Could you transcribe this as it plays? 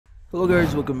Hello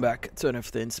guys, welcome back to another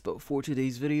inspo. For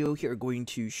today's video, here I'm going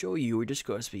to show you or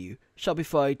discuss for you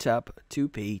Shopify Tap To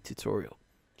Pay tutorial.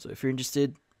 So if you're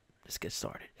interested, let's get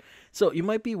started. So you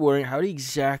might be wondering how to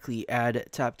exactly add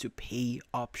Tap To Pay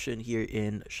option here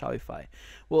in Shopify.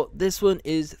 Well, this one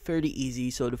is fairly easy.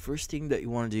 So the first thing that you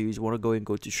want to do is you want to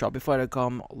go to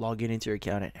shopify.com, log in into your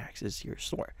account and access your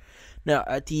store. Now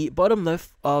at the bottom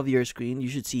left of your screen, you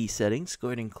should see settings. Go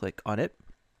ahead and click on it.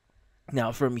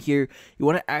 Now from here, you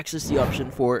want to access the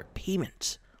option for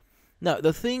payments. Now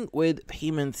the thing with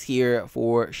payments here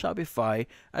for Shopify,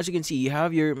 as you can see, you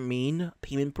have your main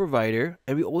payment provider,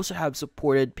 and we also have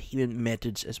supported payment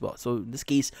methods as well. So in this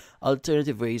case,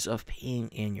 alternative ways of paying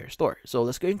in your store. So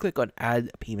let's go and click on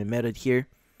add payment method here.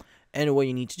 And what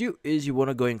you need to do is you want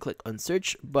to go and click on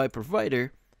search by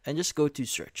provider and just go to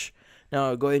search.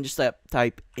 Now go ahead and just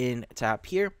type in tap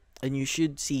here, and you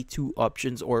should see two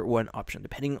options or one option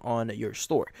depending on your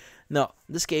store. Now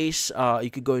in this case,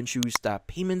 you could go and choose tap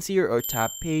payments here or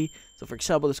tap pay. So for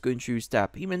example, let's go and choose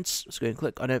tap payments. Let's go and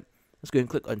click on it. Let's go and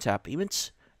click on tap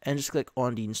payments and just click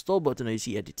on the install button that you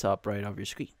see at the top right of your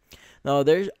screen. Now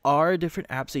there are different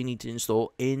apps that you need to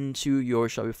install into your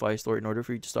Shopify store in order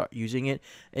for you to start using it,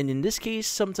 and in this case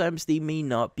sometimes they may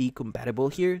not be compatible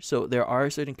here. So there are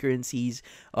certain currencies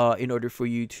in order for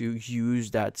you to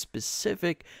use that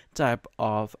specific type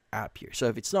of app here. So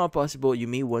if it's not possible, you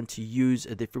may want to use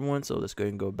a different one. So let's go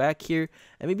and go back here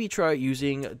and maybe try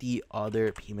using the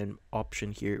other payment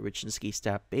option here, which in this case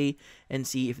tap pay, and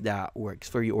see if that works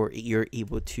for you or you're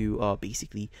able to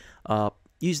basically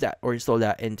use that or install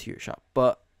that into your shop.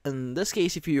 But in this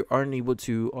case, if you aren't able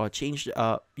to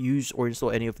use or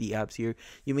install any of the apps here,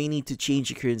 you may need to change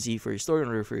the currency for your store in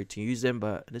order for you to use them.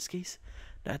 But in this case,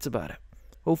 that's about it.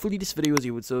 Hopefully this video was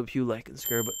able to help you. Like and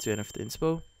subscribe to NF the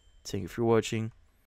Inspo. Thank you for watching.